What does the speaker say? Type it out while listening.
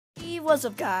What's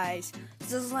up, guys?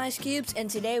 This is Nice Cubes, and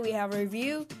today we have a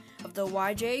review of the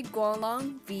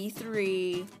Guanlong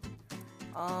V3.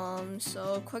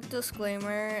 So quick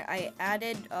disclaimer, I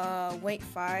added weight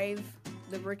 5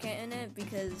 lubricant in it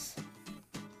because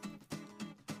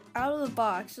out of the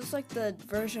box, just like the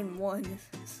version 1,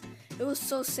 it was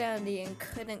so sandy and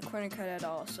couldn't corner cut at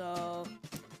all. So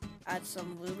add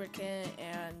some lubricant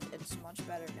and it's much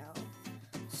better now.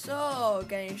 So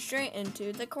getting straight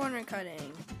into the corner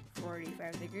cutting.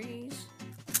 45 degrees,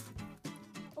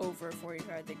 over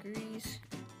 45 degrees.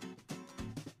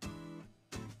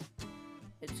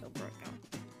 It's so bright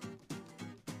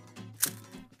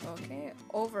now. Okay,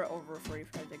 over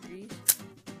 45 degrees.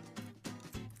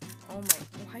 Oh my,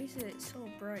 why is it so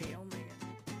bright? Oh my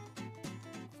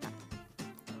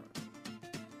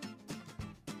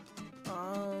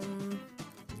god.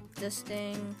 This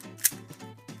thing.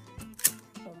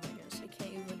 Oh my goodness, I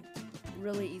can't even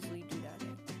really easily do that.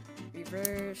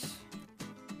 Reverse.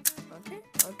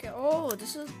 Okay. Oh,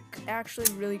 this is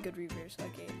actually really good reverse.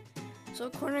 Okay. So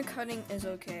corner cutting is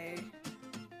okay.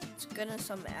 It's good in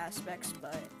some aspects,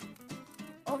 but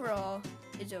overall,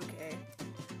 it's okay.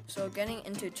 So getting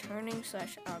into turning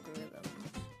 / algorithm.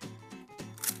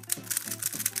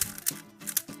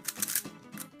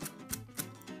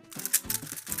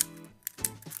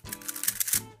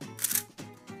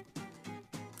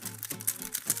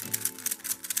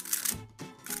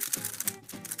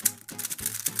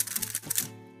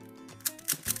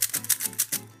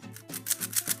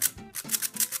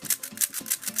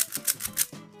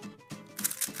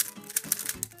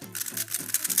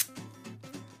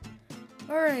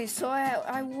 Alright, so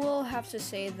I will have to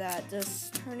say that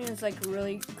this turning is like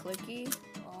really clicky,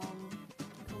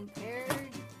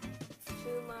 compared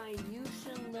to my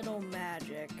Yushin Little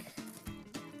Magic.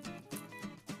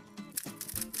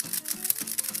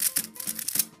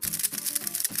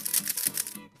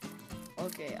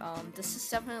 Okay, this is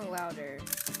definitely louder.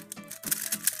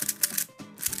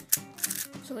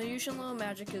 So the Yushin Little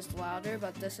Magic is louder,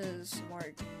 but this is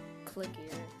more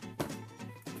clickier.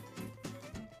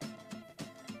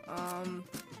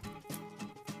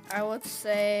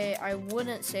 I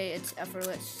wouldn't say it's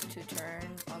effortless to turn,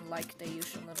 unlike the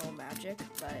Yushin Little Magic,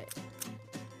 but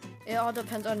it all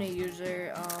depends on the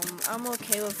user. I'm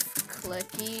okay with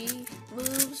clicky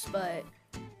moves, but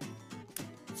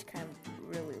it's kind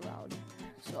of really loud.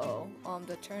 So,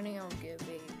 the turning I'll give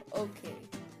a okay.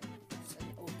 It's an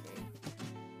okay.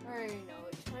 Alright, now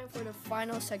it's time for the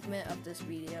final segment of this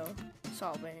video,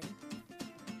 solving.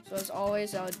 So as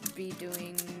always, I would be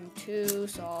doing 2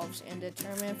 solves and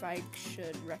determine if I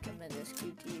should recommend this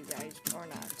cube to you guys or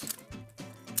not.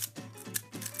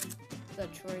 The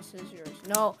choice is yours.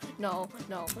 No.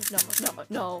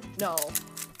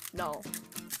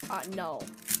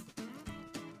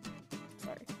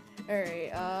 Sorry.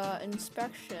 Alright,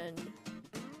 inspection.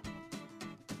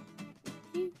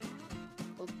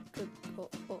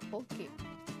 Okay.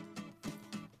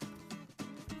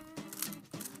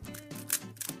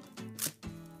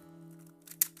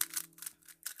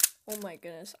 Oh my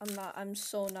goodness, I'm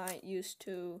so not used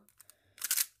to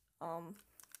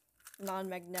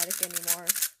non-magnetic anymore.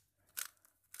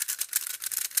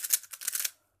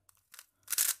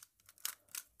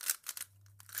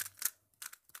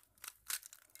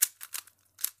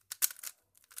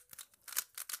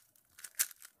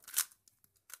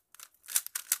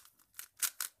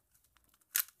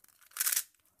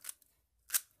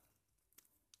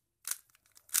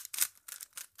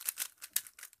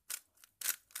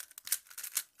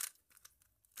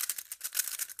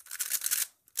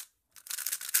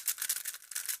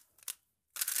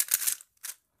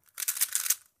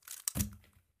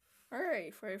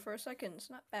 Alright, 44 seconds,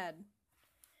 not bad.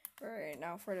 Alright,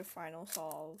 now for the final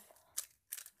solve.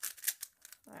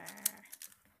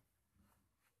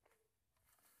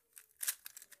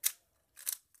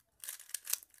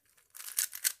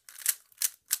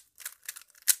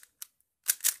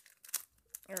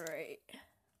 Alright.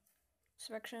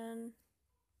 Inspection.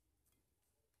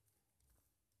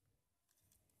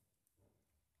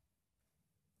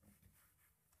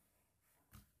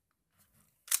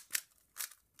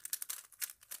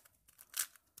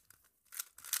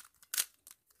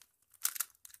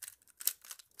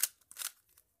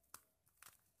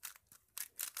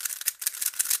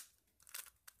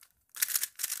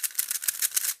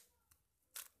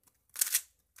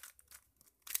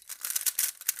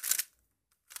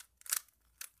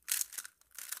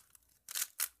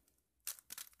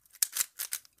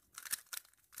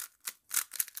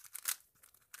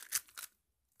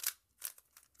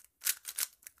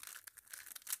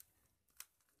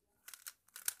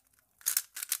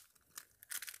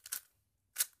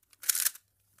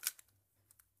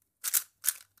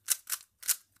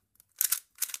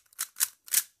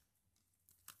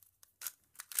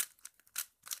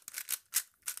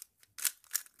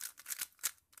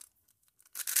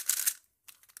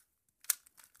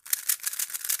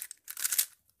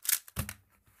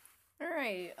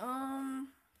 Alright,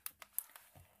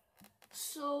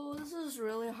 so this is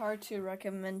really hard to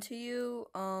recommend to you.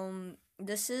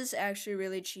 This is actually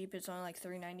really cheap. It's only like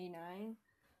 $3.99.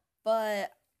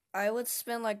 But I would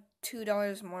spend like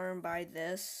 $2 more and buy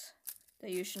this, the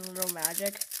Yushin Little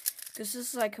Magic, because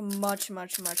this is like much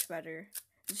better.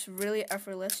 It's really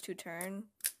effortless to turn.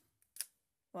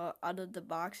 Well, out of the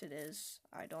box it is.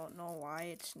 I don't know why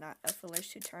it's not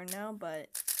effortless to turn now, but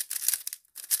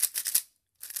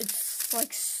it's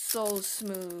like so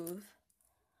smooth.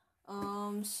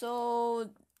 So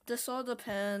this all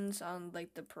depends on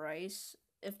like the price.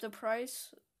 If the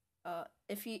price,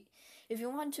 if you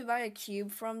want to buy a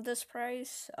cube from this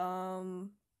price, I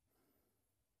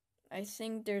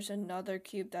think there's another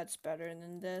cube that's better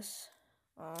than this.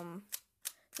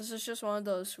 This is just one of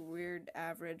those weird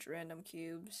average random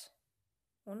cubes.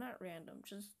 Well, not random,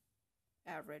 just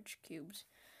average cubes.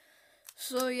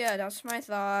 So yeah, that's my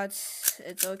thoughts.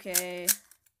 It's okay.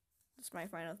 That's my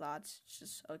final thoughts. It's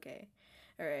just okay.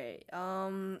 Alright,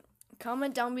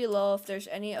 comment down below if there's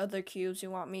any other cubes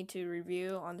you want me to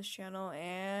review on this channel,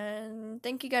 and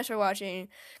thank you guys for watching.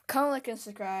 Comment, like, and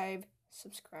subscribe,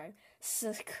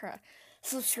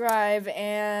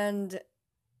 and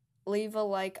leave a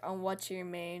like on what's your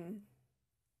main.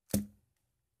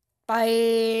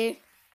 Bye.